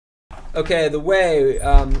Okay, the way,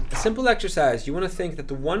 a simple exercise. You want to think that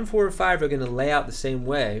the 1, 4, 5 are going to lay out the same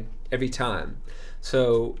way every time.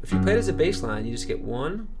 So if you play it as a bass line, you just get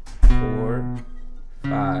 1, 4,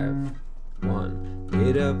 5, 1.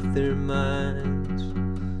 Made up their minds,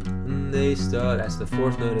 and they start. That's the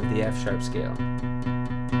 4th note of the F sharp scale.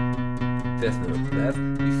 5th note. Left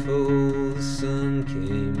before the sun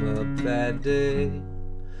came up that day.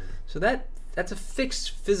 So that's a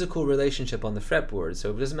fixed physical relationship on the fretboard,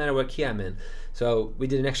 so it doesn't matter what key I'm in. So we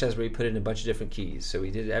did an exercise where we put it in a bunch of different keys. So we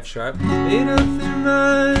did F sharp, made up their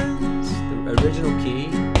minds, the original key,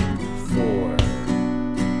 4,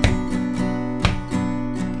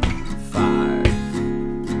 5.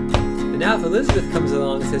 But now if Elizabeth comes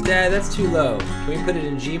along and says, Dad, that's too low, can we put it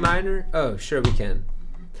in G minor? Oh, sure we can.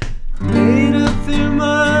 Made up their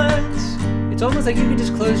minds. It's almost like you can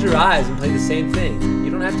just close your eyes and play the same thing.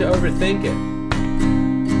 You don't have to overthink it.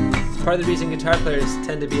 It's part of the reason guitar players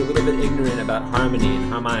tend to be a little bit ignorant about harmony and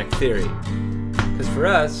harmonic theory. Because for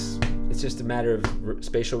us, it's just a matter of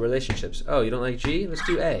spatial relationships. Oh, you don't like G? Let's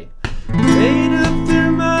do A. Made up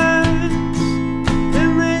their minds,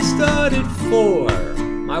 and they started 4.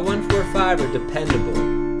 My 1, 4, 5 are dependable.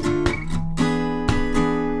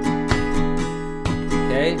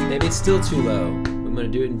 Okay, maybe it's still too low. I'm going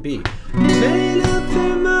to do it in B. Made up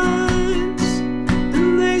their minds,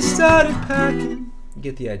 and they started packing. You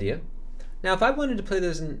get the idea. Now, if I wanted to play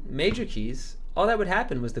those in major keys, all that would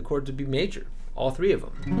happen was the chords would be major, all 3 of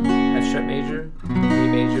them. F sharp major, B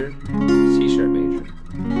major, C sharp major,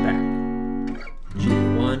 back.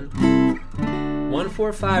 G1. 1,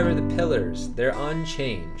 4, 5 are the pillars. They're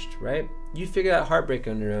unchanged, right? You figured out Heartbreaker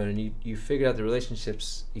on your own, and you figured out the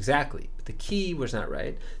relationships exactly. But the key was not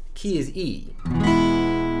right. The key is E.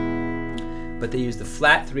 But they use the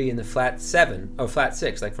flat 3 and the flat 7, or flat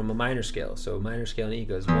 6, like from a minor scale. So a minor scale in E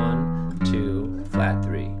goes 1, 2, flat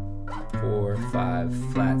 3, 4,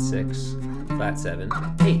 5, flat 6, flat 7,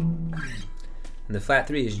 8. And the flat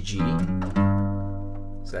 3 is G,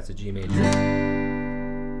 so that's a G major.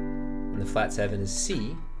 And the flat 7 is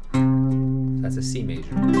C, so that's a C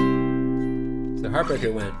major. So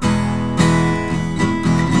Heartbreaker went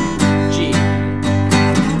G,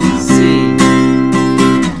 C,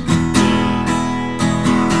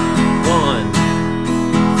 1,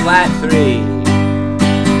 flat 3,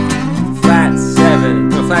 flat 7,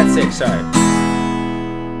 no, flat 6, sorry.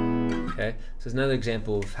 Okay, so it's another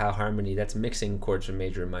example of how harmony, that's mixing chords from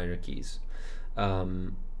major and minor keys.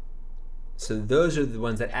 So those are the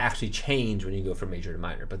ones that actually change when you go from major to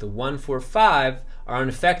minor. But the 1, 4, 5 are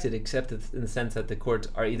unaffected, except in the sense that the chords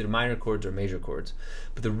are either minor chords or major chords.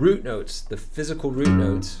 But the root notes, the physical root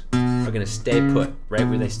notes, are going to stay put right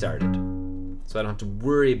where they started. So I don't have to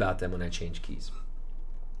worry about them when I change keys.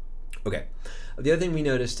 Okay. The other thing we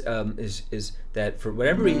noticed is that for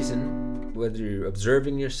whatever reason, whether you're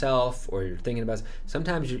observing yourself or you're thinking about,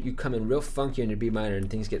 sometimes you come in real funky on your B minor and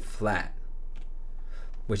things get flat,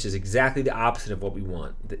 which is exactly the opposite of what we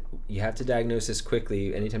want. You have to diagnose this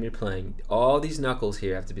quickly anytime you're playing. All these knuckles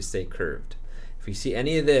here have to stay curved. If you see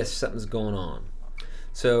any of this, something's going on.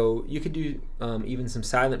 So you could do even some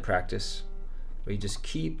silent practice where you just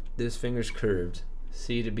keep those fingers curved,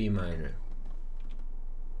 C to B minor.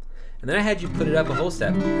 And then I had you put it up a whole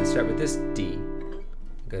step and start with this D,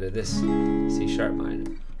 go to this C sharp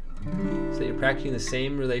minor. So you're practicing the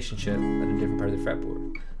same relationship but in a different part of the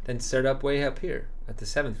fretboard. Then start up way up here at the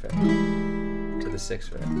 7th fret to the 6th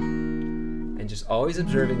fret. And just always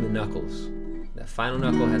observing the knuckles. That final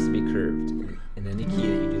knuckle has to be curved in any key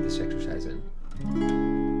that you do this exercise in.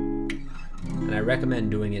 And I recommend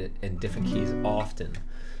doing it in different keys often,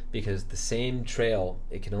 because the same trail,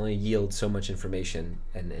 it can only yield so much information,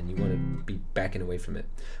 and you want to be backing away from it.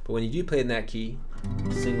 But when you do play in that key,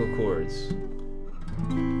 single chords,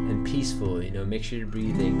 and peaceful, you know, make sure you're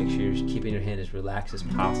breathing, make sure you're keeping your hand as relaxed as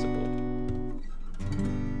possible. You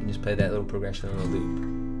can just play that little progression on a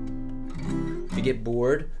loop. If you get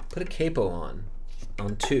bored, put a capo on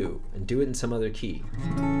 2, and do it in some other key.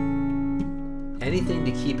 Anything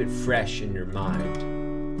to keep it fresh in your mind,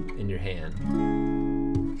 in your hand,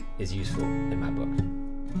 is useful in my book.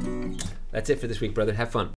 That's it for this week, brother. Have fun.